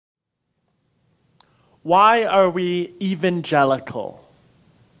Why are we evangelical?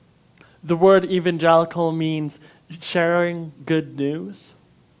 The word evangelical means sharing good news.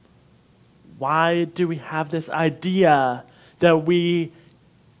 Why do we have this idea that we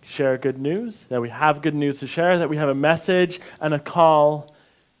share good news, that we have good news to share, that we have a message and a call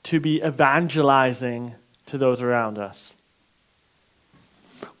to be evangelizing to those around us?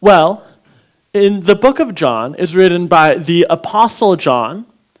 Well, in the book of John is written by the Apostle John,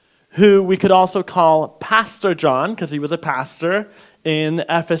 who we could also call Pastor John, because he was a pastor in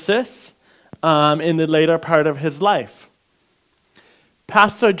Ephesus in the later part of his life.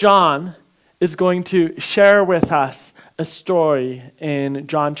 Pastor John is going to share with us a story in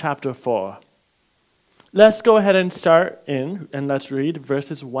John chapter 4. Let's go ahead and start and let's read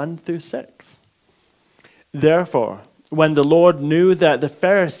verses 1 through 6. Therefore, when the Lord knew that the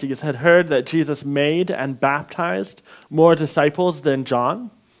Pharisees had heard that Jesus made and baptized more disciples than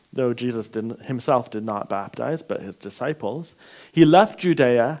John, though Jesus himself did not baptize, but his disciples, he left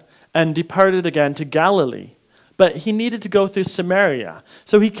Judea and departed again to Galilee. But he needed to go through Samaria.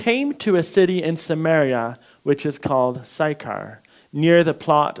 So he came to a city in Samaria, which is called Sychar, near the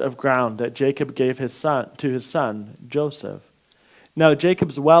plot of ground that Jacob gave to his son, Joseph. Now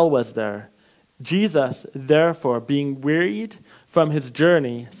Jacob's well was there. Jesus, therefore, being wearied from his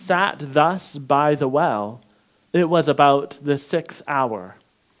journey, sat thus by the well. It was about the 6th hour.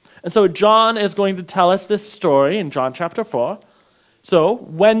 And so John is going to tell us this story in John chapter 4. So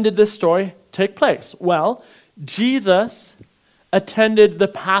when did this story take place? Well, Jesus attended the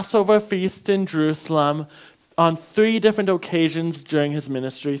Passover feast in Jerusalem on 3 different occasions during his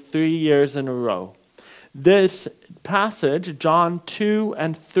ministry, 3 years in a row. This passage, John 2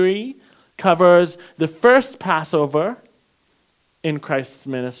 and 3, covers the first Passover in Christ's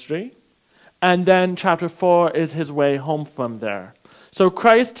ministry, and then chapter 4 is his way home from there. So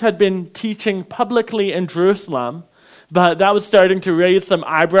Christ had been teaching publicly in Jerusalem, but that was starting to raise some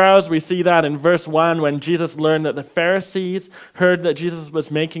eyebrows. We see that in verse 1 when Jesus learned that the Pharisees heard that Jesus was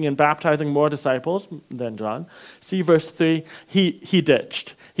making and baptizing more disciples than John. See verse 3, he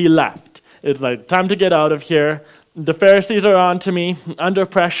ditched, he left. It's like, time to get out of here. The Pharisees are on to me, under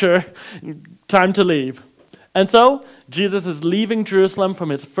pressure, time to leave. And so Jesus is leaving Jerusalem from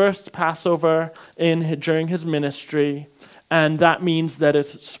his first Passover during his ministry, and that means that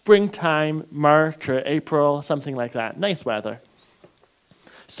it's springtime, March or April, something like that. Nice weather.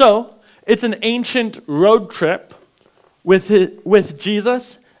 So it's an ancient road trip with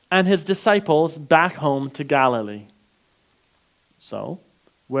Jesus and his disciples back home to Galilee. So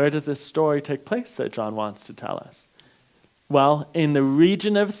where does this story take place that John wants to tell us? Well, in the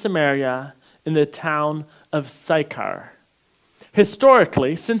region of Samaria, in the town of Sychar.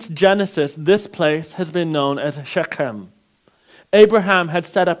 Historically, since Genesis, this place has been known as Shechem. Abraham had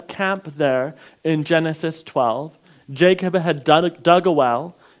set up camp there in Genesis 12. Jacob had dug a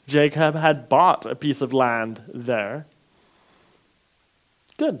well. Jacob had bought a piece of land there.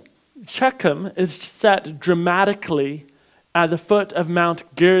 Good. Shechem is set dramatically at the foot of Mount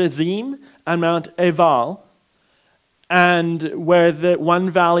Gerizim and Mount Ebal, and where the one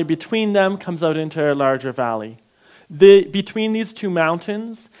valley between them comes out into a larger valley. Between these two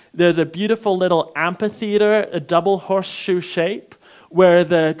mountains, there's a beautiful little amphitheater, a double horseshoe shape, where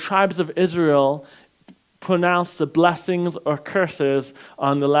the tribes of Israel pronounce the blessings or curses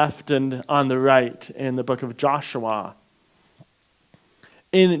on the left and on the right in the book of Joshua.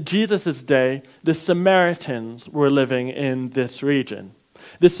 In Jesus' day, the Samaritans were living in this region.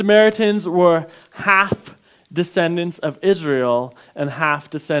 The Samaritans were half descendants of Israel and half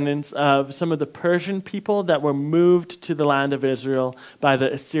descendants of some of the Persian people that were moved to the land of Israel by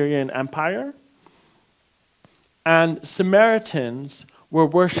the Assyrian Empire. And Samaritans were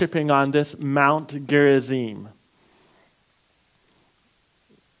worshiping on this Mount Gerizim.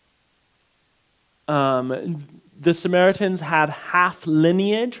 The Samaritans had half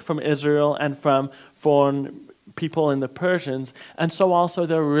lineage from Israel and from foreign people in the Persians, and so also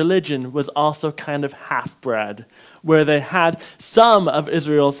their religion was also kind of half-bred, where they had some of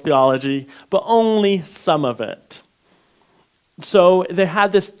Israel's theology, but only some of it. So they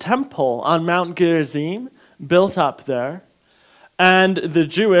had this temple on Mount Gerizim built up there, and the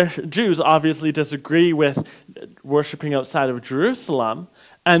Jews obviously disagree with worshiping outside of Jerusalem,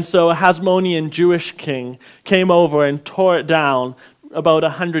 and so a Hasmonean Jewish king came over and tore it down about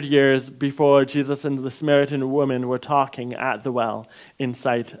 100 years before Jesus and the Samaritan woman were talking at the well in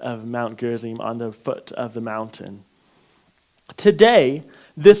sight of Mount Gerizim on the foot of the mountain. Today,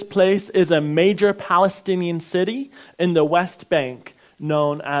 this place is a major Palestinian city in the West Bank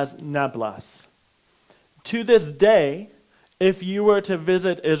known as Nablus. To this day, if you were to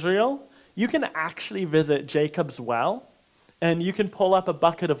visit Israel, you can actually visit Jacob's well, and you can pull up a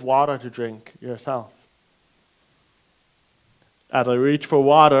bucket of water to drink yourself. As I reach for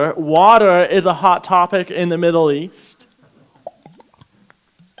water, water is a hot topic in the Middle East.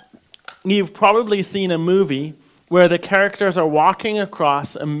 You've probably seen a movie where the characters are walking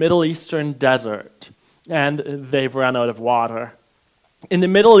across a Middle Eastern desert, and they've run out of water. In the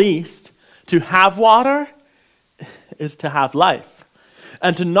Middle East, to have water is to have life,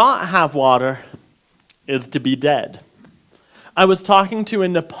 and to not have water is to be dead. I was talking to a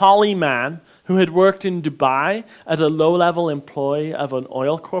Nepali man who had worked in Dubai as a low-level employee of an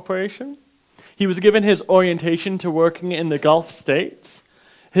oil corporation. He was given his orientation to working in the Gulf states.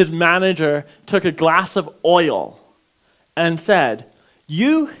 His manager took a glass of oil and said,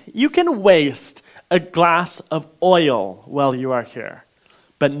 you can waste a glass of oil while you are here,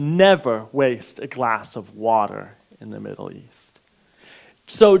 but never waste a glass of water in the Middle East.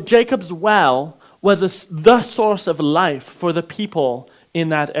 So Jacob's well was the source of life for the people in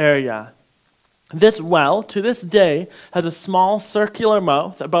that area. This well, to this day, has a small circular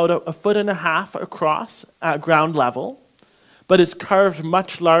mouth about a foot and a half across at ground level, but is carved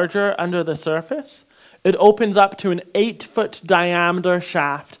much larger under the surface. It opens up to an 8-foot diameter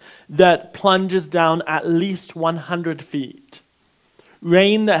shaft that plunges down at least 100 feet.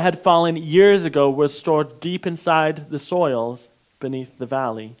 Rain that had fallen years ago was stored deep inside the soils beneath the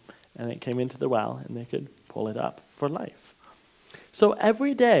valley, and it came into the well, and they could pull it up for life. So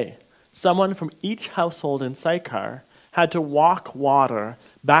every day, someone from each household in Sychar had to walk water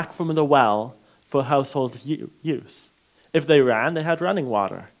back from the well for household use. If they ran, they had running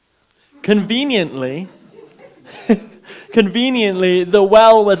water. Conveniently, the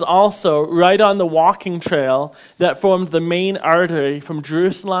well was also right on the walking trail that formed the main artery from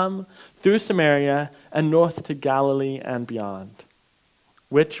Jerusalem through Samaria and north to Galilee and beyond.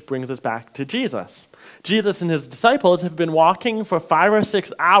 Which brings us back to Jesus. Jesus and his disciples have been walking for 5 or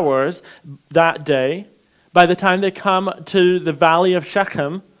 6 hours that day. By the time they come to the valley of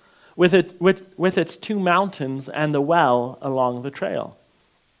Shechem, with its 2 mountains and the well along the trail.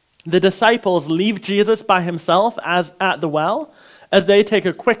 The disciples leave Jesus by himself at the well as they take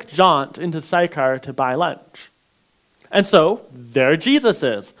a quick jaunt into Sychar to buy lunch. And so, there Jesus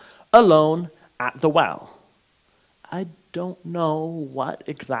is, alone at the well. I don't know what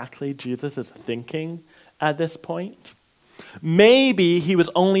exactly Jesus is thinking at this point. Maybe he was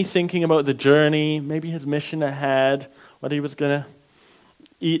only thinking about the journey, maybe his mission ahead, what he was going to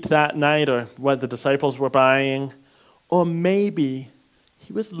eat that night or what the disciples were buying. Or maybe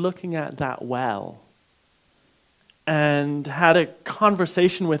he was looking at that well and had a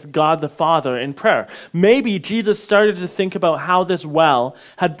conversation with God the Father in prayer. Maybe Jesus started to think about how this well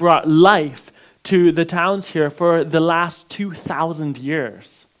had brought life to the towns here for the last 2,000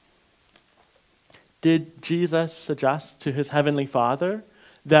 years. Did Jesus suggest to his heavenly Father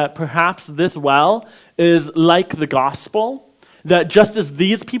that perhaps this well is like the gospel? That just as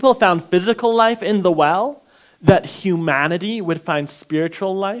these people found physical life in the well, that humanity would find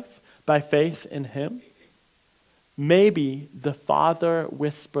spiritual life by faith in him? Maybe the Father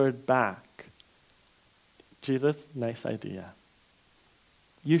whispered back, Jesus, nice idea.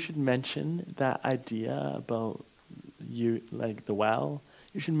 You should mention that idea about you, like the well.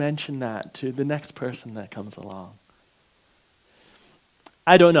 You should mention that to the next person that comes along.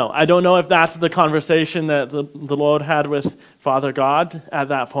 I don't know. I don't know if that's the conversation that the Lord had with Father God at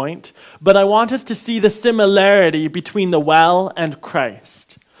that point. But I want us to see the similarity between the well and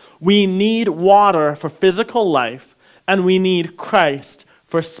Christ. We need water for physical life, and we need Christ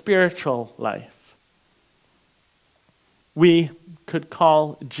for spiritual life. We could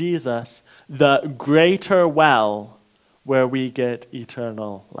call Jesus the greater well where we get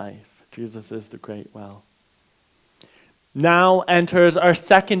eternal life. Jesus is the great well. Now enters our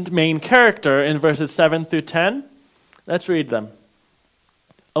second main character in verses 7 through 10. Let's read them.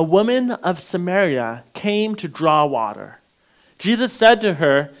 A woman of Samaria came to draw water. Jesus said to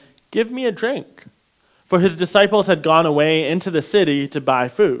her, "Give me a drink," for his disciples had gone away into the city to buy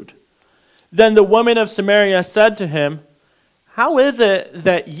food. Then the woman of Samaria said to him, "How is it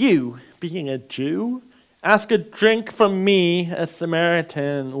that you, being a Jew, ask a drink from me, a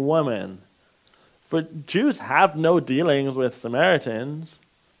Samaritan woman? For Jews have no dealings with Samaritans."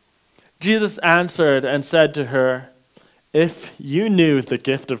 Jesus answered and said to her, "If you knew the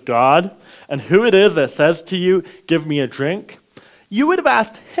gift of God and who it is that says to you, 'Give me a drink,' you would have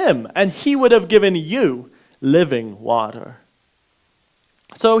asked him, and he would have given you living water."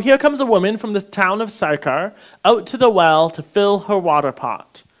 So here comes a woman from the town of Sychar out to the well to fill her water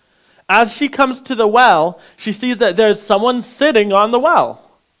pot. As she comes to the well, she sees that there's someone sitting on the well.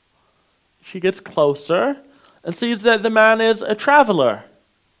 she gets closer and sees that the man is a traveler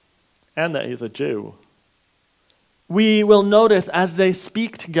and that he's a Jew. We will notice as they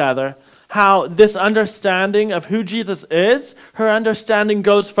speak together how this understanding of who Jesus is, her understanding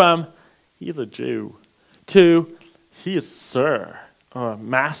goes from, he's a Jew, to he is sir or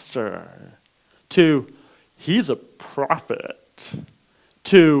master, to he's a prophet,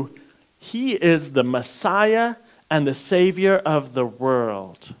 to he is the Messiah and the Savior of the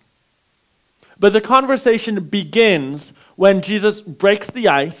world. But the conversation begins when Jesus breaks the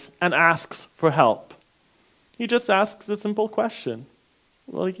ice and asks for help. He just asks a simple question.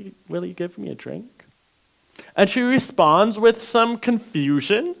 Will you give me a drink? And she responds with some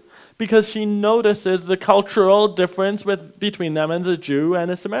confusion because she notices the cultural difference between them and a Jew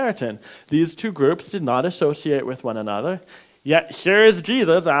and a Samaritan. These two groups did not associate with one another, yet here is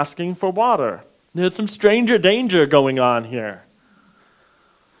Jesus asking for water. There's some stranger danger going on here.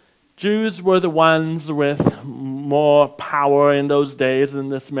 Jews were the ones with more power in those days than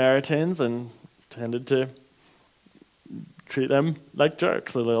the Samaritans and tended to treat them like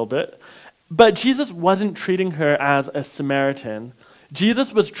jerks a little bit. But Jesus wasn't treating her as a Samaritan.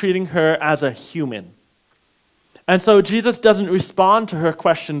 Jesus was treating her as a human. And so Jesus doesn't respond to her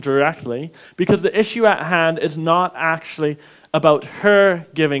question directly because the issue at hand is not actually about her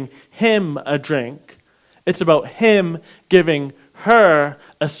giving him a drink. It's about him giving her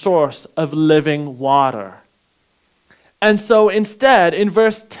a source of living water. And so instead, in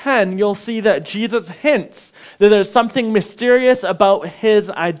verse 10, you'll see that Jesus hints that there's something mysterious about his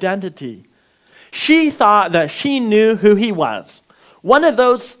identity. She thought that she knew who he was, one of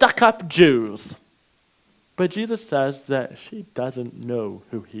those stuck-up Jews. But Jesus says that she doesn't know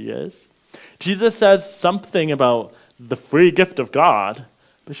who he is. Jesus says something about the free gift of God,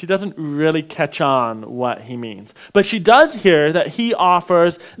 but she doesn't really catch on what he means. But she does hear that he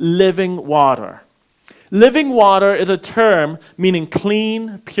offers living water. Living water is a term meaning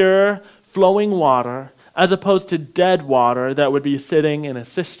clean, pure, flowing water, as opposed to dead water that would be sitting in a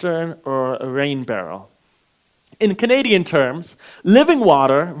cistern or a rain barrel. In Canadian terms, living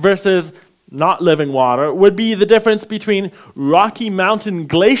water versus not living water would be the difference between Rocky Mountain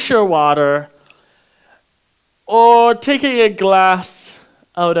glacier water or taking a glass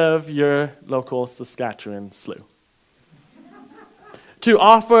out of your local Saskatchewan slough. To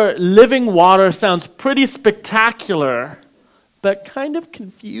offer living water sounds pretty spectacular, but kind of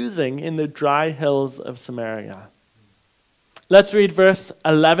confusing in the dry hills of Samaria. Let's read verse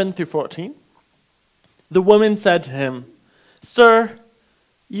 11 through 14. The woman said to him, "Sir,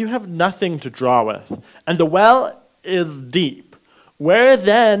 you have nothing to draw with, and the well is deep. Where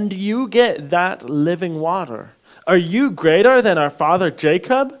then do you get that living water? Are you greater than our father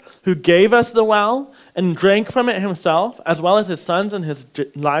Jacob, who gave us the well and drank from it himself, as well as his sons and his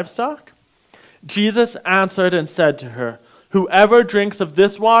livestock?" Jesus answered and said to her, "Whoever drinks of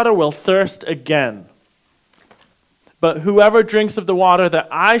this water will thirst again. But whoever drinks of the water that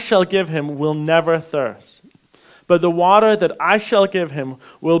I shall give him will never thirst. But the water that I shall give him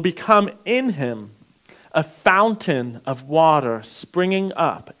will become in him a fountain of water springing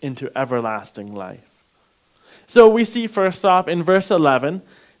up into everlasting life." So we see first off in verse 11,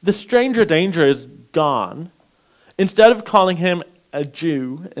 the stranger danger is gone. Instead of calling him a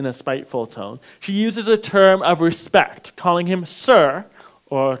Jew in a spiteful tone, she uses a term of respect, calling him sir,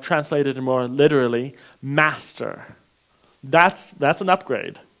 or translated more literally, master. That's an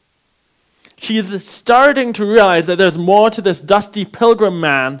upgrade. She's starting to realize that there's more to this dusty pilgrim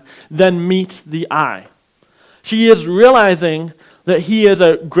man than meets the eye. She is realizing that he is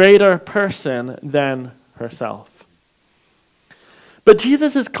a greater person than herself. But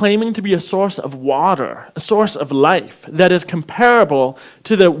Jesus is claiming to be a source of water, a source of life that is comparable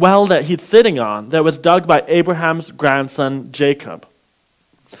to the well that he's sitting on that was dug by Abraham's grandson Jacob.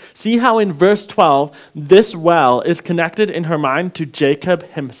 See how in verse 12, this well is connected in her mind to Jacob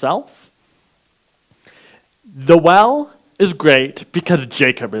himself? The well is great because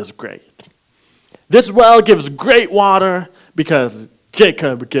Jacob is great. This well gives great water because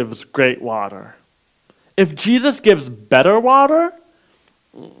Jacob gives great water. If Jesus gives better water,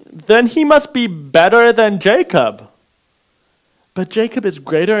 then he must be better than Jacob. But Jacob is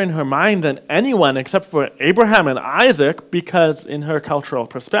greater in her mind than anyone except for Abraham and Isaac because in her cultural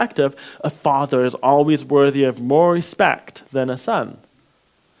perspective, a father is always worthy of more respect than a son.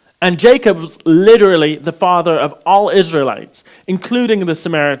 And Jacob was literally the father of all Israelites, including the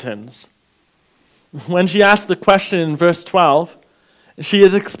Samaritans. When she asked the question in verse 12, she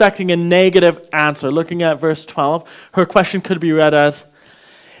is expecting a negative answer. Looking at verse 12, her question could be read as,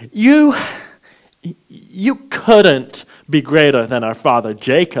 You couldn't be greater than our father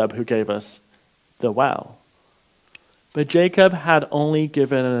Jacob, who gave us the well. But Jacob had only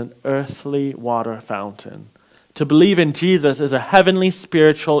given an earthly water fountain. To believe in Jesus is a heavenly,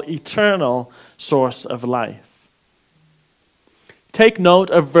 spiritual, eternal source of life. Take note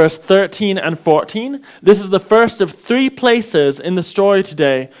of verse 13 and 14. This is the first of 3 places in the story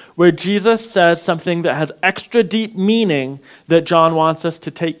today where Jesus says something that has extra deep meaning that John wants us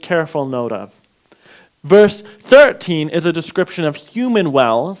to take careful note of. Verse 13 is a description of human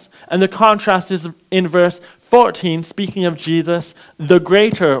wells, and the contrast is in verse 14, speaking of Jesus, the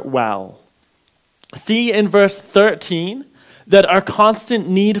greater well. See in verse 13 that our constant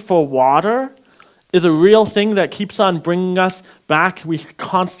need for water is a real thing that keeps on bringing us back. We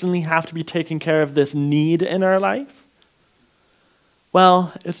constantly have to be taking care of this need in our life.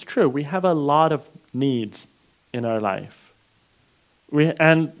 Well, it's true. We have a lot of needs in our life.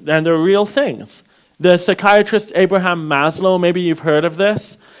 And they're real things. The psychiatrist Abraham Maslow, maybe you've heard of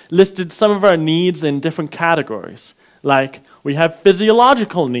this, listed some of our needs in different categories. Like, we have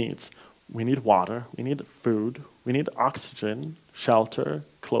physiological needs. We need water, we need food, we need oxygen, shelter,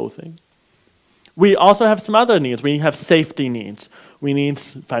 clothing. We also have some other needs. We have safety needs. We need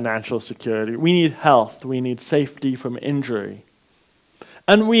financial security. We need health. We need safety from injury.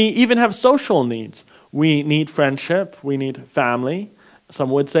 And we even have social needs. We need friendship. We need family.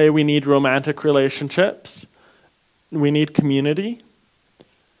 Some would say we need romantic relationships. We need community.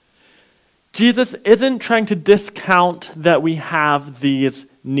 Jesus isn't trying to discount that we have these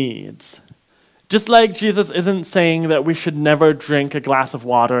needs. Just like Jesus isn't saying that we should never drink a glass of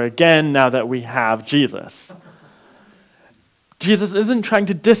water again now that we have Jesus. Jesus isn't trying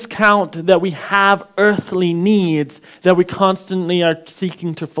to discount that we have earthly needs that we constantly are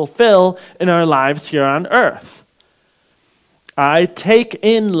seeking to fulfill in our lives here on earth. I take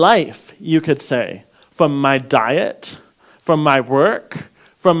in life, you could say, from my diet, from my work,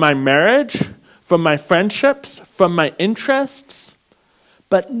 from my marriage, from my friendships, from my interests.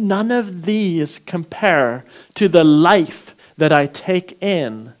 But none of these compare to the life that I take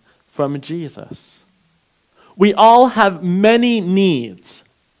in from Jesus. We all have many needs.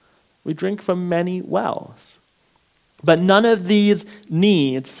 We drink from many wells. But none of these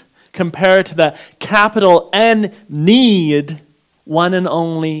needs compare to the capital N need, one and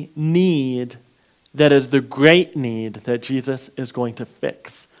only need, that is the great need that Jesus is going to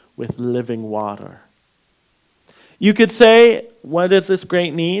fix with living water. You could say, what is this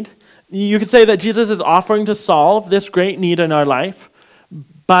great need? You could say that Jesus is offering to solve this great need in our life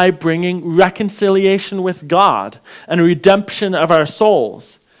by bringing reconciliation with God and redemption of our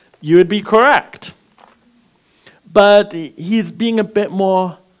souls. You would be correct. But he's being a bit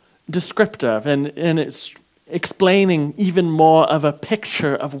more descriptive and it's explaining even more of a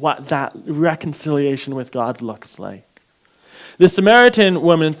picture of what that reconciliation with God looks like. The Samaritan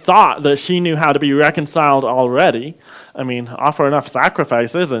woman thought that she knew how to be reconciled already. I mean, offer enough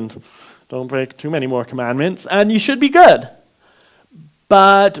sacrifices and don't break too many more commandments, and you should be good.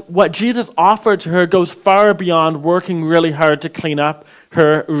 But what Jesus offered to her goes far beyond working really hard to clean up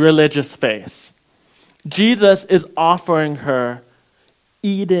her religious face. Jesus is offering her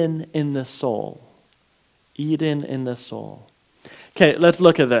Eden in the soul. Eden in the soul. Okay, let's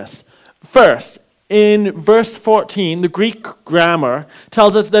look at this. First, in verse 14, the Greek grammar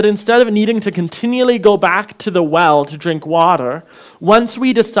tells us that instead of needing to continually go back to the well to drink water, once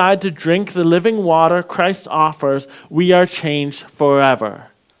we decide to drink the living water Christ offers, we are changed forever.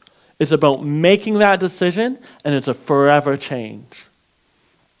 It's about making that decision, and it's a forever change.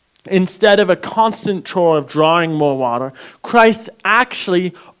 Instead of a constant chore of drawing more water, Christ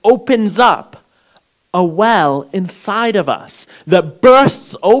actually opens up a well inside of us that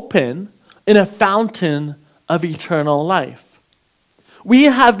bursts open in a fountain of eternal life. We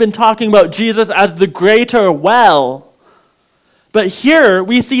have been talking about Jesus as the greater well, but here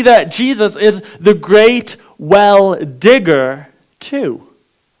we see that Jesus is the great well digger too.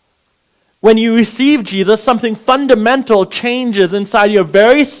 When you receive Jesus, something fundamental changes inside your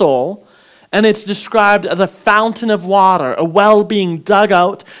very soul, and it's described as a fountain of water, a well being dug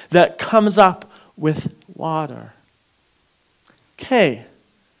out that comes up with water. Okay.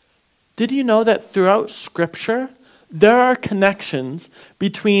 Did you know that throughout Scripture, there are connections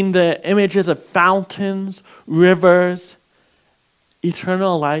between the images of fountains, rivers,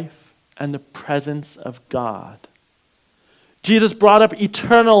 eternal life, and the presence of God? Jesus brought up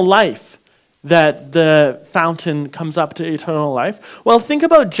eternal life, that the fountain comes up to eternal life. Well, think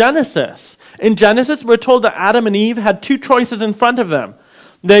about Genesis. In Genesis, we're told that Adam and Eve had 2 choices in front of them.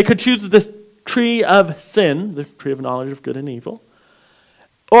 They could choose the tree of sin, the tree of knowledge of good and evil,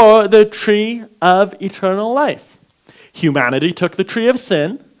 or the tree of eternal life. Humanity took the tree of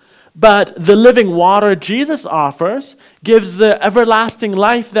sin, but the living water Jesus offers gives the everlasting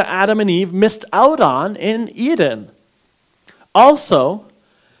life that Adam and Eve missed out on in Eden. Also,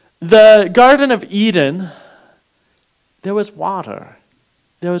 the Garden of Eden, there was water.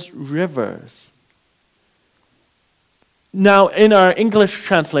 There was rivers. Now, in our English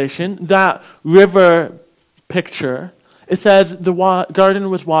translation, that river picture, it says the garden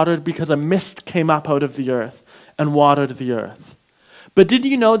was watered because a mist came up out of the earth and watered the earth. But did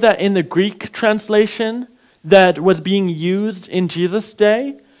you know that in the Greek translation that was being used in Jesus'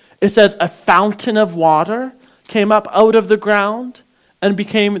 day, it says a fountain of water came up out of the ground and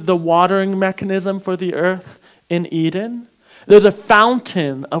became the watering mechanism for the earth in Eden? There's a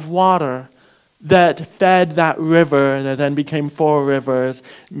fountain of water that fed that river that then became 4 rivers,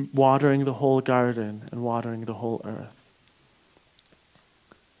 watering the whole garden and watering the whole earth.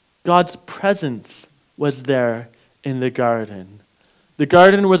 God's presence was there in the garden. The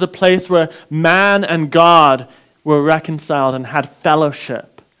garden was a place where man and God were reconciled and had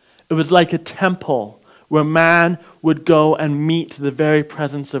fellowship. It was like a temple where man would go and meet the very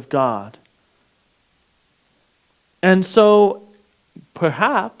presence of God. And so,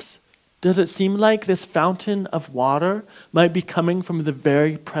 perhaps, does it seem like this fountain of water might be coming from the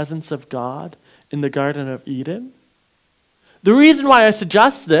very presence of God in the Garden of Eden? The reason why I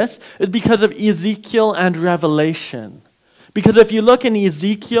suggest this is because of Ezekiel and Revelation. Because if you look in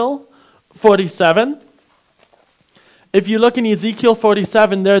Ezekiel 47,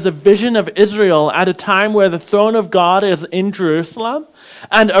 there's a vision of Israel at a time where the throne of God is in Jerusalem,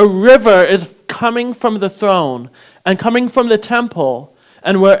 and a river is coming from the throne and coming from the temple,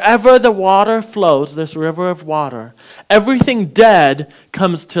 and wherever the water flows, this river of water, everything dead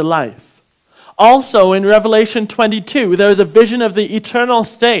comes to life. Also, in Revelation 22, there is a vision of the eternal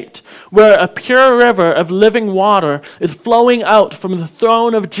state where a pure river of living water is flowing out from the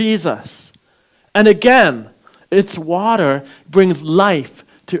throne of Jesus. And again, its water brings life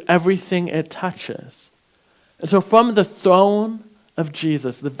to everything it touches. And so from the throne of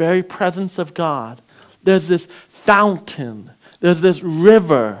Jesus, the very presence of God, there's this fountain, there's this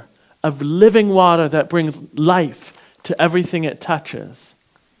river of living water that brings life to everything it touches.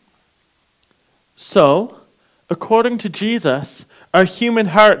 So, according to Jesus, our human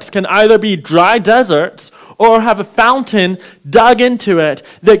hearts can either be dry deserts or have a fountain dug into it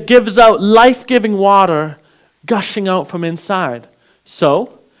that gives out life-giving water gushing out from inside.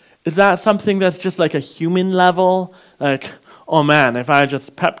 So, is that something that's just like a human level? Like, oh man, if I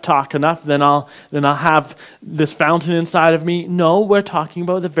just pep talk enough, then I'll have this fountain inside of me? No, we're talking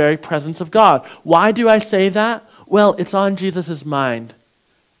about the very presence of God. Why do I say that? Well, it's on Jesus' mind.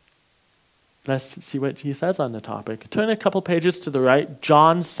 Let's see what he says on the topic. Turn a couple pages to the right.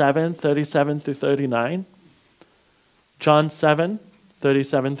 John 7, 37 through 39. John 7,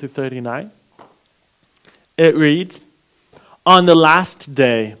 37 through 39. It reads, "On the last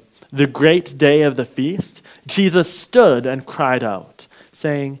day, the great day of the feast, Jesus stood and cried out,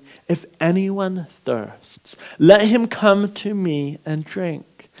 saying, 'If anyone thirsts, let him come to me and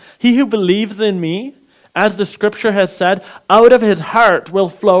drink. He who believes in me, as the scripture has said, out of his heart will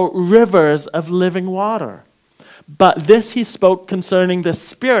flow rivers of living water.' But this he spoke concerning the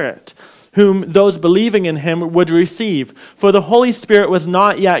Spirit, whom those believing in him would receive. For the Holy Spirit was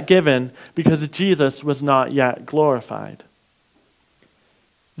not yet given, because Jesus was not yet glorified."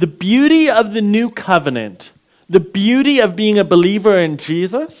 The beauty of the new covenant, the beauty of being a believer in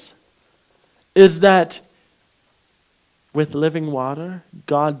Jesus, is that with living water,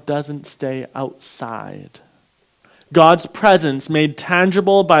 God doesn't stay outside. God's presence, made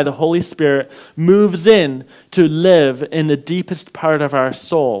tangible by the Holy Spirit, moves in to live in the deepest part of our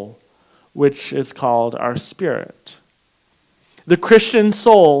soul, which is called our spirit. The Christian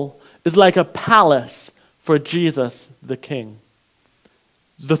soul is like a palace for Jesus the King.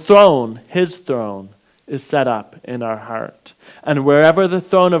 The throne, his throne, is set up in our heart. And wherever the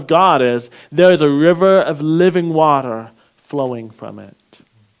throne of God is, there is a river of living water flowing from it.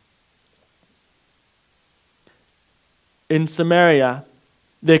 In Samaria,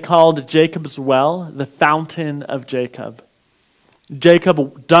 they called Jacob's well the fountain of Jacob.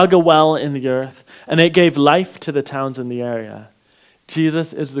 Jacob dug a well in the earth, and it gave life to the towns in the area.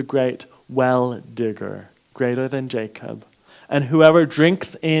 Jesus is the great well digger, greater than Jacob. And whoever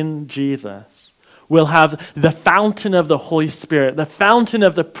drinks in Jesus will have the fountain of the Holy Spirit, the fountain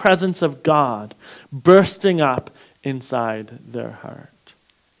of the presence of God bursting up inside their heart.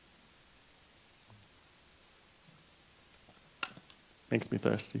 Makes me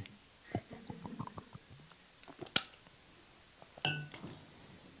thirsty.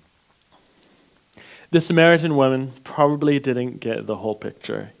 The Samaritan woman probably didn't get the whole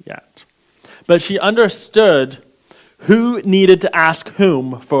picture yet, but she understood who needed to ask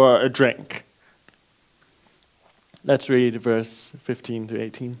whom for a drink. Let's read verse 15 through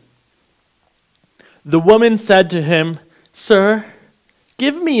 18. The woman said to him, "Sir,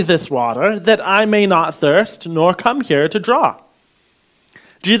 give me this water, that I may not thirst, nor come here to draw."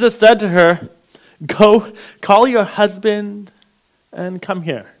 Jesus said to her, "Go, call your husband and come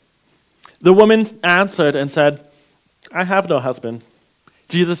here." The woman answered and said, "I have no husband."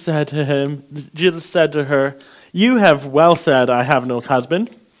 Jesus said to her, "You have well said, 'I have no husband.'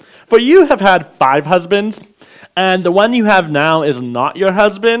 For you have had 5 husbands, and the one you have now is not your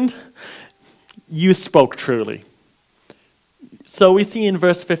husband. You spoke truly." So we see in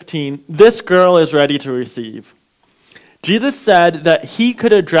verse 15, this girl is ready to receive. Jesus said that he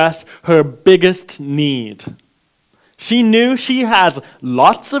could address her biggest need. She knew she has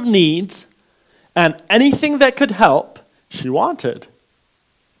lots of needs, and anything that could help, she wanted.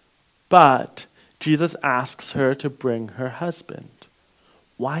 But Jesus asks her to bring her husband.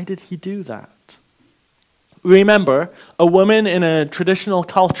 Why did he do that? Remember, a woman in a traditional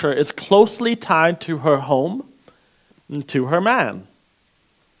culture is closely tied to her home and to her man.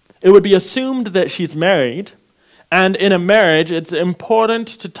 It would be assumed that she's married, and in a marriage, it's important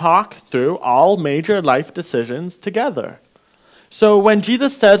to talk through all major life decisions together. So when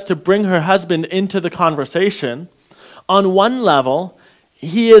Jesus says to bring her husband into the conversation, on one level,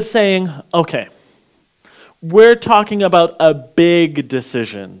 he is saying, okay, we're talking about a big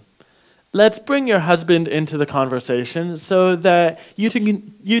decision. Let's bring your husband into the conversation so that you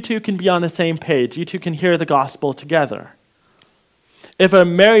two can be on the same page. You two can hear the gospel together. If a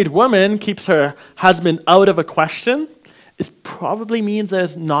married woman keeps her husband out of a question, it probably means that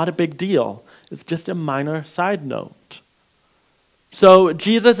it's not a big deal. It's just a minor side note. So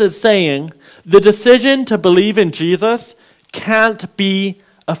Jesus is saying the decision to believe in Jesus can't be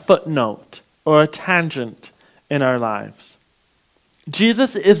a footnote or a tangent in our lives.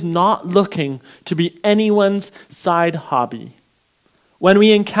 Jesus is not looking to be anyone's side hobby. When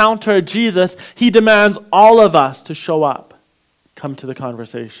we encounter Jesus, he demands all of us to show up, come to the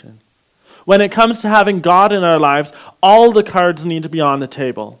conversation. When it comes to having God in our lives, all the cards need to be on the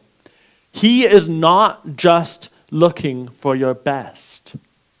table. He is not just looking for your best.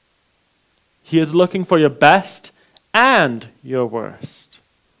 He is looking for your best and your worst.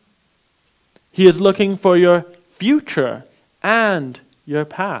 He is looking for your future and your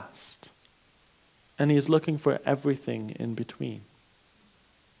past. And he is looking for everything in between.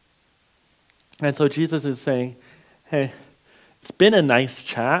 And so Jesus is saying, hey, it's been a nice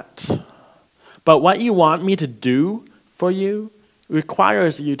chat, but what you want me to do for you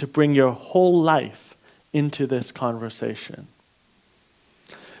requires you to bring your whole life into this conversation.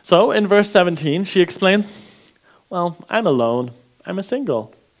 So in verse 17, she explained, well, I'm alone. I'm a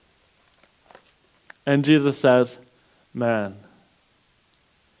single. And Jesus says, man,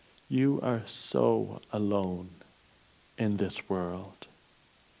 you are so alone in this world.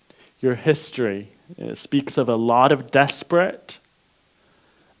 Your history speaks of a lot of desperate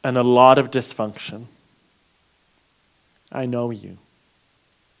and a lot of dysfunction. I know you.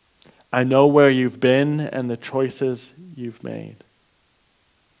 I know where you've been and the choices you've made.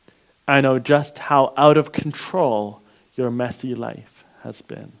 I know just how out of control your messy life has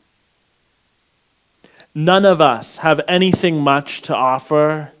been. None of us have anything much to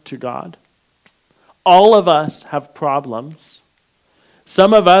offer to God. All of us have problems.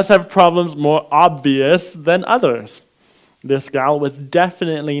 Some of us have problems more obvious than others. This gal was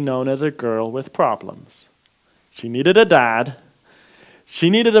definitely known as a girl with problems. She needed a dad. She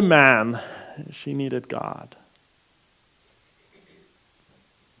needed a man. She needed God.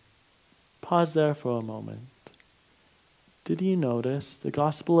 Pause there for a moment. Did you notice the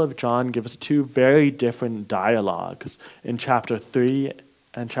Gospel of John gives 2 very different dialogues in chapter 3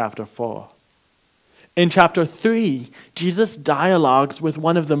 and chapter 4? In chapter 3, Jesus dialogues with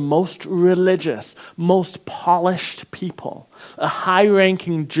one of the most religious, most polished people, a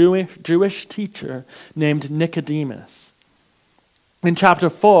high-ranking Jewish teacher named Nicodemus. In chapter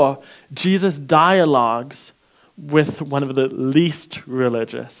 4, Jesus dialogues with one of the least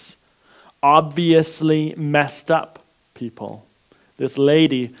religious, obviously messed up people. This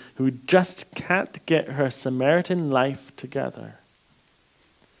lady who just can't get her Samaritan life together.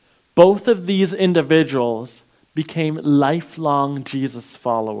 Both of these individuals became lifelong Jesus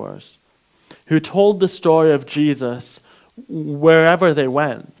followers who told the story of Jesus wherever they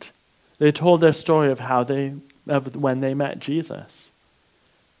went. They told their story of when they met Jesus.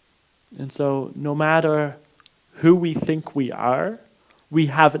 And so no matter who we think we are, we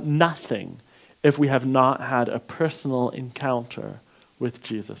have nothing if we have not had a personal encounter with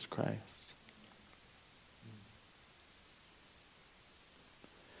Jesus Christ.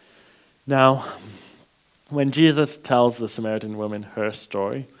 Now, when Jesus tells the Samaritan woman her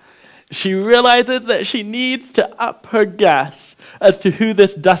story, she realizes that she needs to up her guess as to who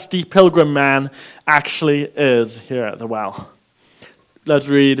this dusty pilgrim man actually is here at the well. Let's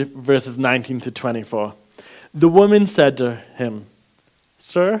read verses 19 to 24. The woman said to him,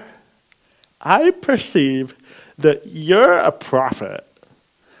 "Sir, I perceive that you're a prophet.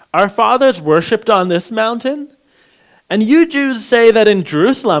 Our fathers worshipped on this mountain, and you Jews say that in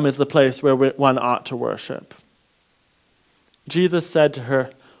Jerusalem is the place where one ought to worship." Jesus said to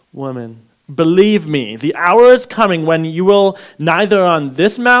her, "Woman, believe me, the hour is coming when you will neither on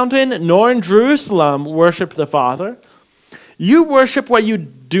this mountain nor in Jerusalem worship the Father. You worship what you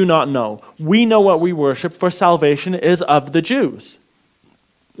do not know. We know what we worship, for salvation is of the Jews.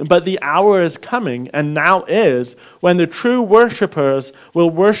 But the hour is coming, and now is, when the true worshipers will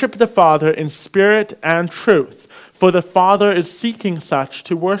worship the Father in spirit and truth, for the Father is seeking such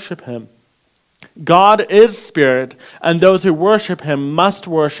to worship him. God is spirit, and those who worship him must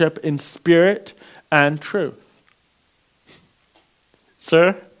worship in spirit and truth."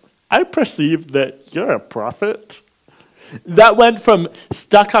 "Sir, I perceive that you're a prophet." That went from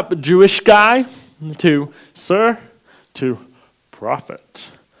stuck-up Jewish guy to "sir" to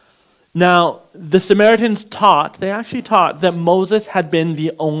 "prophet." Now, the Samaritans actually taught that Moses had been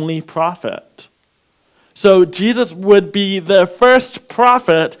the only prophet. So Jesus would be the first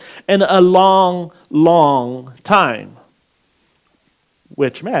prophet in a long, long time,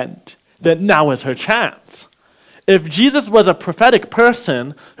 which meant that now was her chance. If Jesus was a prophetic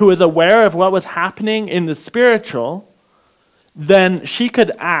person who was aware of what was happening in the spiritual, then she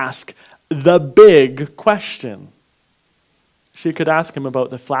could ask the big question. She could ask him about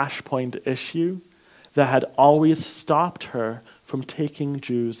the flashpoint issue that had always stopped her from taking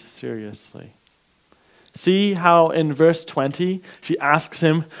Jews seriously. See how in verse 20, she asks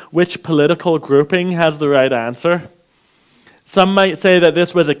him which political grouping has the right answer? Some might say that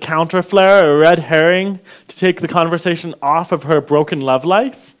this was a counterflare, a red herring, to take the conversation off of her broken love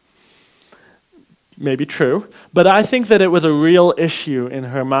life. Maybe true, but I think that it was a real issue in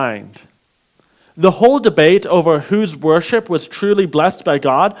her mind. The whole debate over whose worship was truly blessed by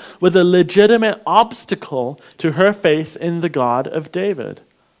God was a legitimate obstacle to her faith in the God of David.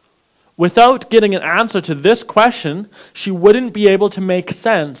 Without getting an answer to this question, she wouldn't be able to make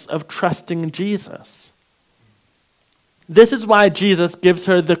sense of trusting Jesus. This is why Jesus gives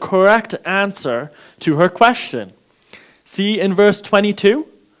her the correct answer to her question. See in verse 22?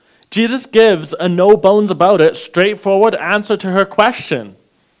 Jesus gives a no bones about it, straightforward answer to her question.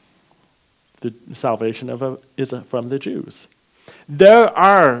 The salvation is from the Jews. There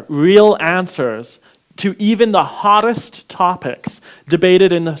are real answers to even the hottest topics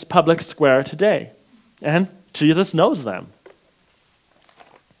debated in the public square today. And Jesus knows them.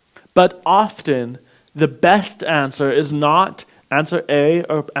 But often, the best answer is not answer A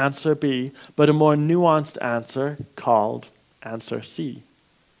or answer B, but a more nuanced answer called answer C.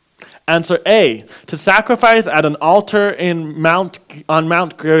 Answer A, to sacrifice at an altar on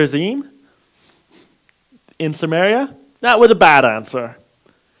Mount Gerizim in Samaria, that was a bad answer.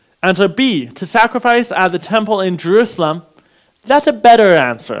 Answer B, to sacrifice at the temple in Jerusalem, that's a better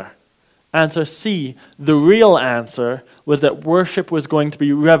answer. Answer C, the real answer was that worship was going to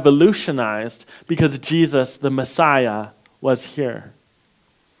be revolutionized because Jesus, the Messiah, was here.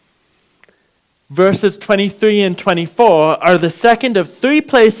 Verses 23 and 24 are the second of three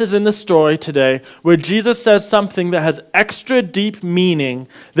places in the story today where Jesus says something that has extra deep meaning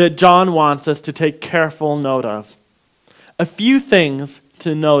that John wants us to take careful note of. A few things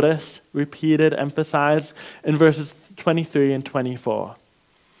to notice, repeated, emphasized in verses 23 and 24.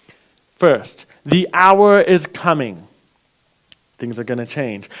 First, the hour is coming. Things are going to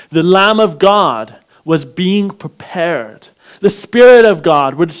change. The Lamb of God was being prepared. The Spirit of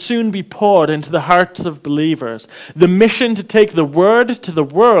God would soon be poured into the hearts of believers. The mission to take the word to the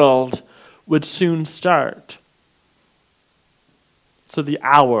world would soon start. So the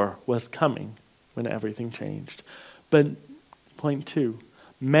hour was coming when everything changed. But point two,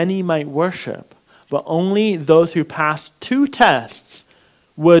 many might worship, but only those who passed two tests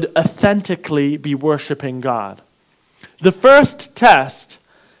would authentically be worshiping God. The first test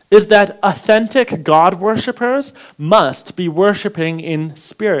is that authentic God worshipers must be worshiping in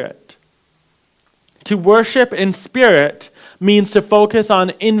spirit. To worship in spirit means to focus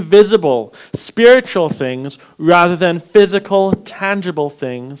on invisible, spiritual things rather than physical, tangible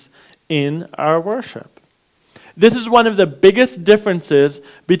things in our worship. This is one of the biggest differences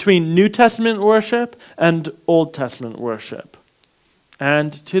between New Testament worship and Old Testament worship.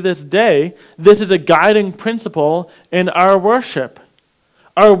 And to this day, this is a guiding principle in our worship.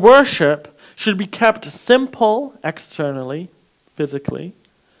 Our worship should be kept simple externally, physically,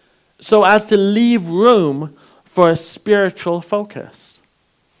 so as to leave room for a spiritual focus.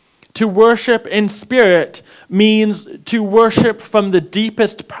 To worship in spirit means to worship from the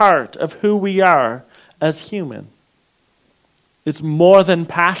deepest part of who we are as human. It's more than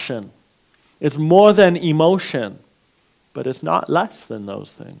passion. It's more than emotion. But it's not less than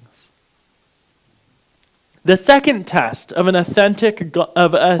those things. The second test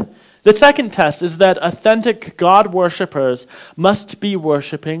is that authentic God worshippers must be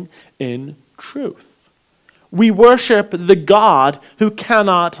worshiping in truth. We worship the God who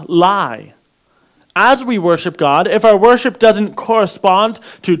cannot lie. As we worship God, if our worship doesn't correspond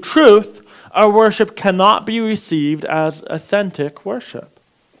to truth, our worship cannot be received as authentic worship.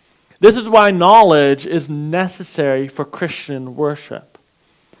 This is why knowledge is necessary for Christian worship.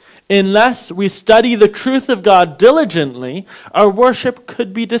 Unless we study the truth of God diligently, our worship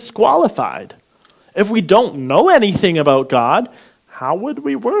could be disqualified. If we don't know anything about God, how would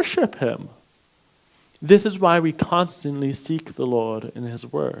we worship him? This is why we constantly seek the Lord in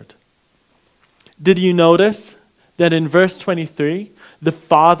his word. Did you notice that in verse 23, the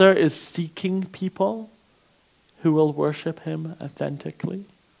Father is seeking people who will worship him authentically?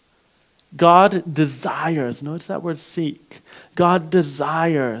 God desires, notice that word seek. God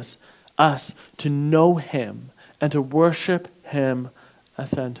desires us to know him and to worship him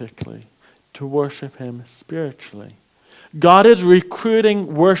authentically, to worship him spiritually. God is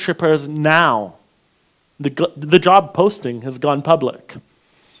recruiting worshipers now. The job posting has gone public.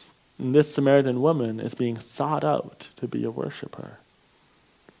 And this Samaritan woman is being sought out to be a worshiper.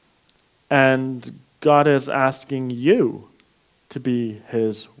 And God is asking you to be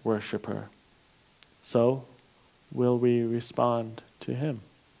his worshiper. So, will we respond to him?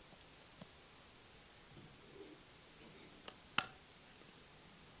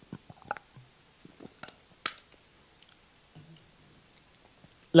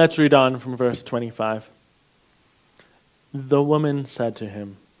 Let's read on from verse 25. The woman said to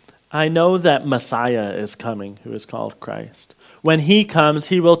him, I know that Messiah is coming, who is called Christ. When he comes,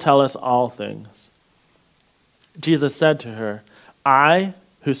 he will tell us all things. Jesus said to her, I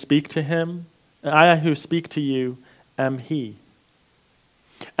who speak to you am he.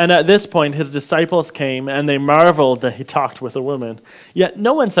 And at this point, his disciples came, and they marveled that he talked with a woman. Yet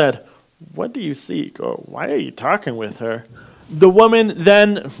no one said, what do you seek? Or why are you talking with her? The woman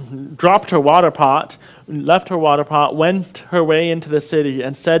then dropped her water pot, left her water pot, went her way into the city,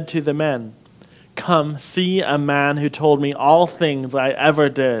 and said to the men, come, see a man who told me all things I ever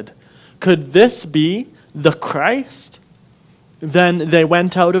did. Could this be the Christ? Then they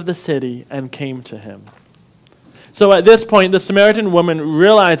went out of the city and came to him. So at this point, the Samaritan woman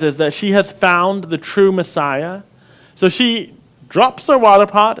realizes that she has found the true Messiah. So she drops her water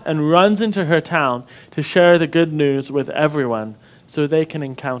pot and runs into her town to share the good news with everyone so they can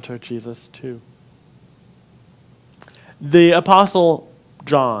encounter Jesus too. The Apostle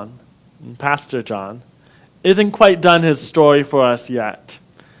John, Pastor John, isn't quite done his story for us yet.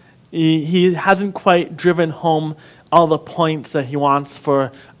 He hasn't quite driven home all the points that he wants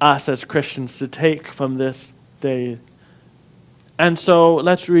for us as Christians to take from this day. And so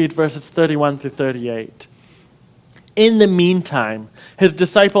let's read verses 31 through 38. In the meantime, his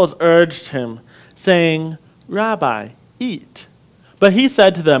disciples urged him, saying, Rabbi, eat. But he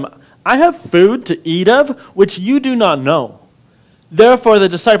said to them, I have food to eat of which you do not know. Therefore the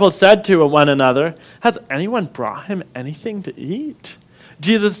disciples said to one another, has anyone brought him anything to eat?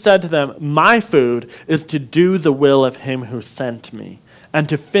 Jesus said to them, my food is to do the will of him who sent me, and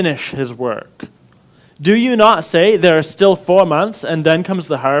to finish his work. Do you not say, there are still 4 months, and then comes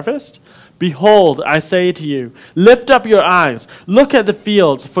the harvest? Behold, I say to you, lift up your eyes, look at the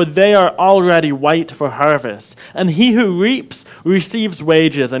fields, for they are already white for harvest. And he who reaps receives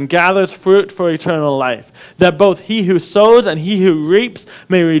wages and gathers fruit for eternal life, that both he who sows and he who reaps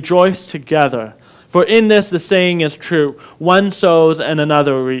may rejoice together. For in this the saying is true, one sows and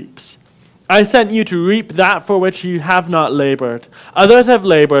another reaps. I sent you to reap that for which you have not labored. Others have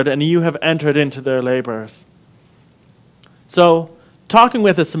labored, and you have entered into their labors. So, talking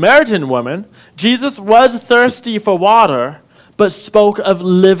with a Samaritan woman, Jesus was thirsty for water, but spoke of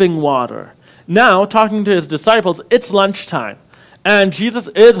living water. Now, talking to his disciples, it's lunchtime, and Jesus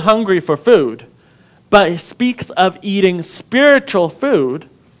is hungry for food, but he speaks of eating spiritual food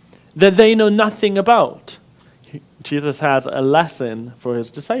that they know nothing about. Jesus has a lesson for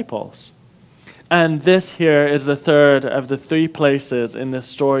his disciples. And this here is the third of the three places in this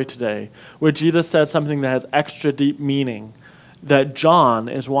story today where Jesus says something that has extra deep meaning that John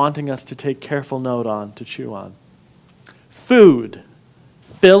is wanting us to take careful note on, to chew on. Food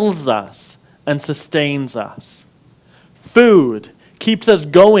fills us and sustains us. Food keeps us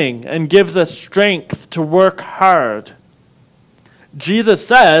going and gives us strength to work hard. Jesus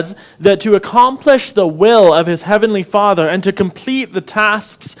says that to accomplish the will of his heavenly Father and to complete the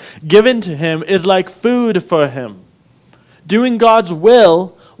tasks given to him is like food for him. Doing God's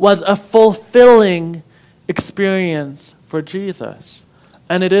will was a fulfilling experience for Jesus,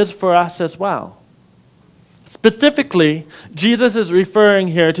 and it is for us as well. Specifically, Jesus is referring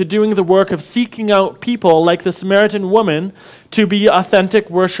here to doing the work of seeking out people like the Samaritan woman to be authentic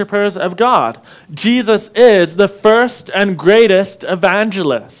worshipers of God. Jesus is the first and greatest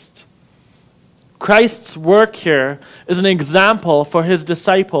evangelist. Christ's work here is an example for his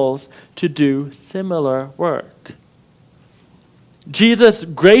disciples to do similar work. Jesus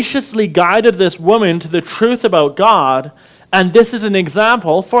graciously guided this woman to the truth about God, and this is an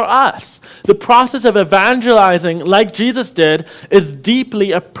example for us. The process of evangelizing, like Jesus did, is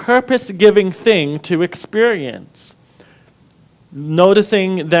deeply a purpose-giving thing to experience.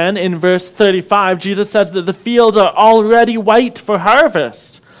 Noticing then in verse 35, Jesus says that the fields are already white for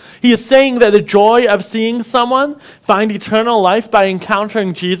harvest. He is saying that the joy of seeing someone find eternal life by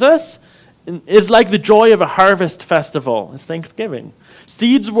encountering Jesus is like the joy of a harvest festival. It's Thanksgiving.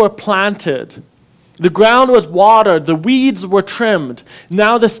 Seeds were planted. The ground was watered, the weeds were trimmed.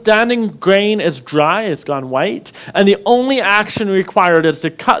 Now the standing grain is dry, it's gone white, and the only action required is to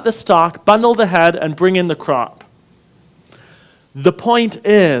cut the stalk, bundle the head, and bring in the crop. The point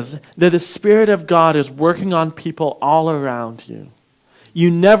is that the Spirit of God is working on people all around you. You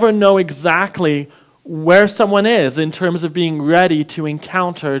never know exactly where someone is in terms of being ready to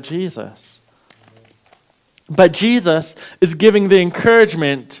encounter Jesus. But Jesus is giving the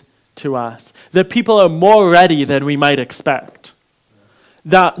encouragement to us that people are more ready than we might expect.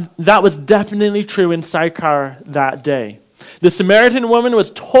 That was definitely true in Sychar that day. The Samaritan woman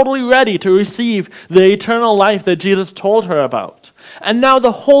was totally ready to receive the eternal life that Jesus told her about. And now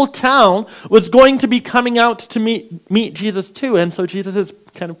the whole town was going to be coming out to meet Jesus too. And so Jesus is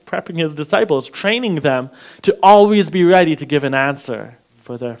kind of prepping his disciples, training them to always be ready to give an answer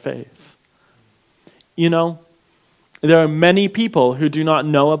for their faith. You know, there are many people who do not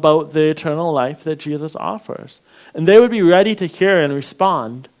know about the eternal life that Jesus offers. And they would be ready to hear and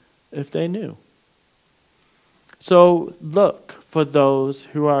respond if they knew. So look for those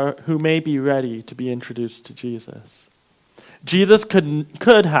who may be ready to be introduced to Jesus. Jesus could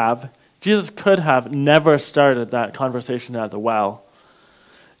have never started that conversation at the well.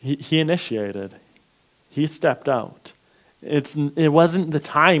 He initiated. He stepped out. It wasn't the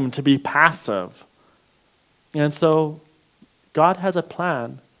time to be passive. And so God has a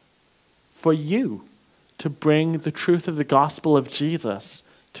plan for you to bring the truth of the gospel of Jesus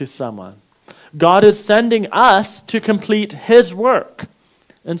to someone. God is sending us to complete his work.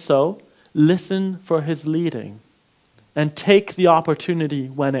 And so listen for his leading and take the opportunity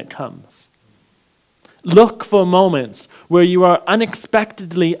when it comes. Look for moments where you are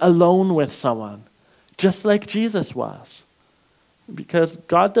unexpectedly alone with someone, just like Jesus was. Because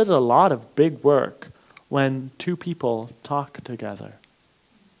God does a lot of big work when two people talk together.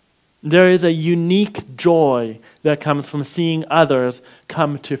 There is a unique joy that comes from seeing others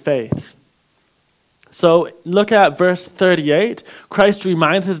come to faith. So look at verse 38. Christ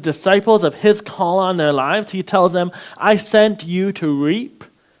reminds his disciples of his call on their lives. He tells them, I sent you to reap.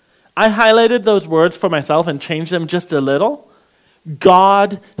 I highlighted those words for myself and changed them just a little.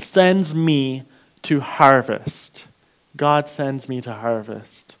 God sends me to harvest. God sends me to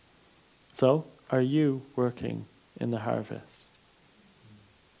harvest. So, are you working in the harvest?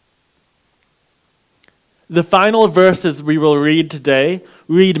 The final verses we will read today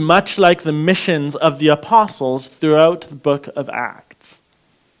read much like the missions of the apostles throughout the book of Acts.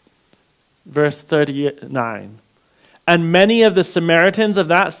 Verse 39. And many of the Samaritans of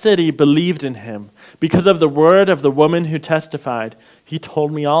that city believed in him because of the word of the woman who testified, he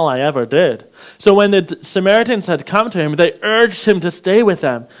told me all I ever did. So when the Samaritans had come to him, they urged him to stay with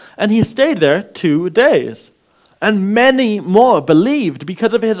them. And he stayed there 2 days. And many more believed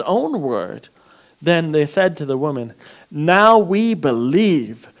because of his own word. Then they said to the woman, now we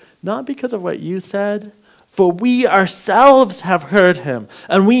believe, not because of what you said, for we ourselves have heard him,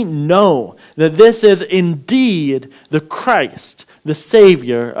 and we know that this is indeed the Christ, the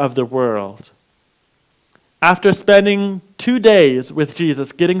Savior of the world. After spending 2 days with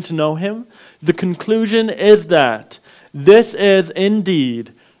Jesus, getting to know him, the conclusion is that this is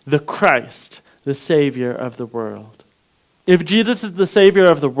indeed the Christ, the Savior of the world. If Jesus is the Savior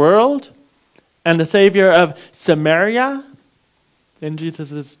of the world and the Savior of Samaria, then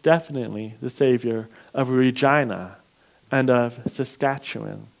Jesus is definitely the Savior of Regina and of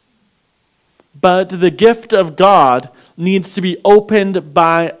Saskatchewan. But the gift of God needs to be opened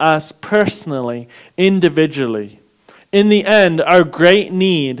by us personally, individually. In the end, our great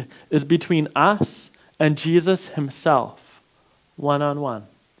need is between us and Jesus himself, one-on-one.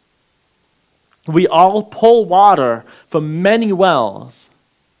 We all pull water from many wells,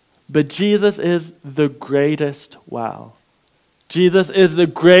 but Jesus is the greatest well. Jesus is the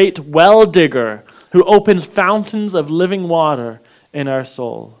great well digger who opens fountains of living water in our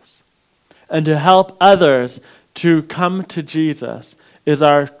souls. And to help others to come to Jesus is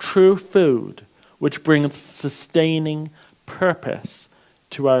our true food, which brings sustaining purpose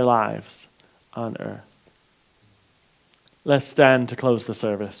to our lives on earth. Let's stand to close the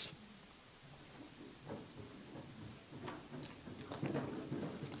service.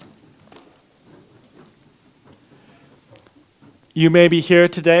 You may be here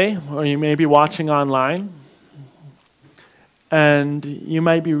today, or you may be watching online, and you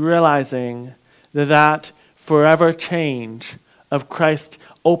might be realizing that forever change of Christ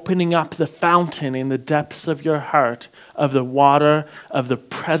opening up the fountain in the depths of your heart, of the water, of the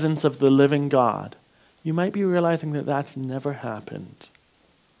presence of the living God. You might be realizing that that's never happened.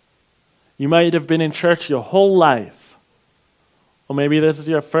 You might have been in church your whole life, or maybe this is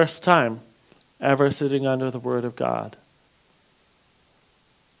your first time ever sitting under the Word of God.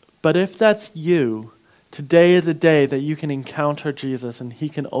 But if that's you, today is a day that you can encounter Jesus and he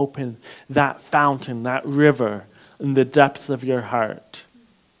can open that fountain, that river in the depths of your heart.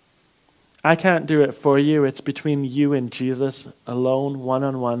 I can't do it for you. It's between you and Jesus alone,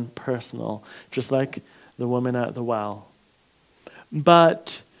 one-on-one, personal, just like the woman at the well.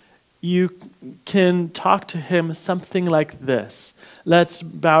 But you can talk to him something like this. Let's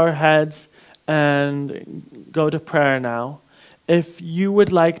bow our heads and go to prayer now. If you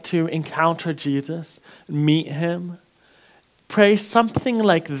would like to encounter Jesus, meet him, pray something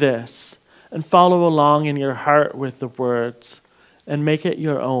like this and follow along in your heart with the words and make it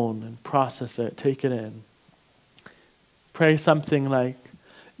your own and process it, take it in. Pray something like,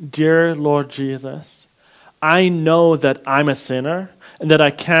 "Dear Lord Jesus, I know that I'm a sinner and that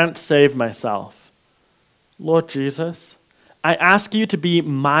I can't save myself. Lord Jesus, I ask you to be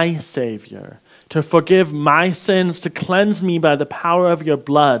my Savior, to forgive my sins, to cleanse me by the power of your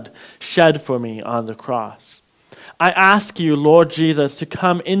blood shed for me on the cross. I ask you, Lord Jesus, to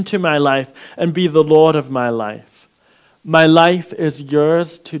come into my life and be the Lord of my life. My life is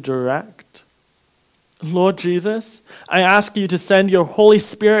yours to direct. Lord Jesus, I ask you to send your Holy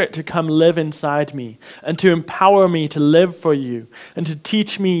Spirit to come live inside me and to empower me to live for you and to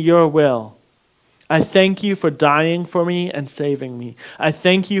teach me your will. I thank you for dying for me and saving me. I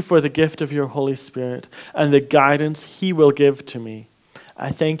thank you for the gift of your Holy Spirit and the guidance he will give to me.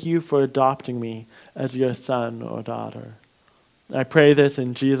 I thank you for adopting me as your son or daughter. I pray this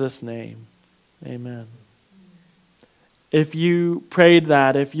in Jesus' name. Amen." If you prayed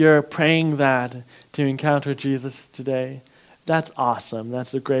that, if you're praying that to encounter Jesus today, that's awesome.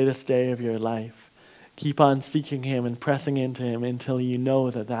 That's the greatest day of your life. Keep on seeking him and pressing into him until you know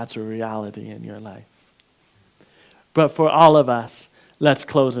that that's a reality in your life. But for all of us, let's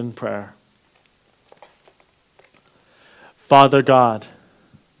close in prayer. Father God,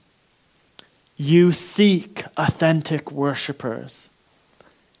 you seek authentic worshipers.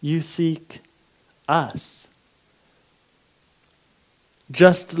 You seek us.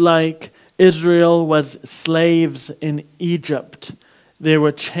 Just like Israel was slaves in Egypt, they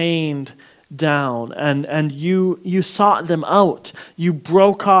were chained down, and you sought them out. You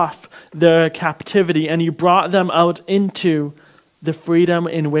broke off their captivity and you brought them out into the freedom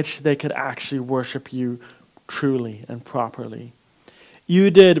in which they could actually worship you truly and properly. You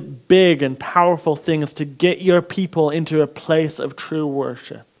did big and powerful things to get your people into a place of true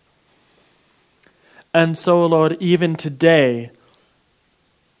worship. And so, Lord, even today,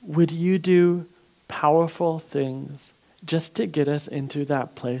 would you do powerful things just to get us into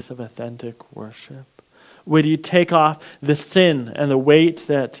that place of authentic worship? Would you take off the sin and the weight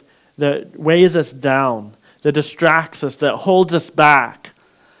that weighs us down, that distracts us, that holds us back?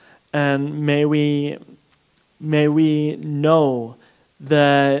 And may we know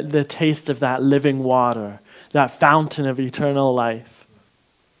the taste of that living water, that fountain of eternal life,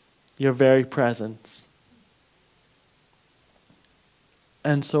 your very presence.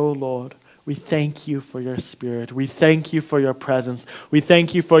 And so, Lord, we thank you for your Spirit. We thank you for your presence. We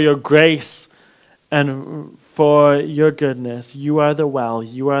thank you for your grace And for your goodness, you are the well,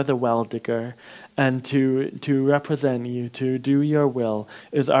 you are the well digger. And to represent you, to do your will,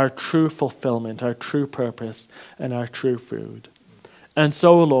 is our true fulfillment, our true purpose, and our true food. And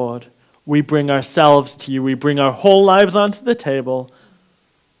so, Lord, we bring ourselves to you. We bring our whole lives onto the table.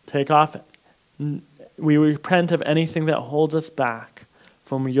 Take off. We repent of anything that holds us back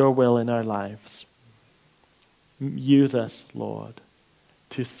from your will in our lives. Use us, Lord,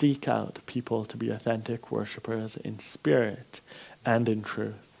 to seek out people to be authentic worshipers in spirit and in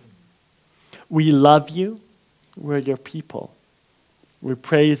truth. We love you. We're your people. We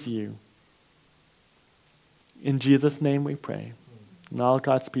praise you. In Jesus' name we pray. And all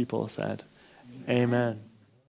God's people said, Amen.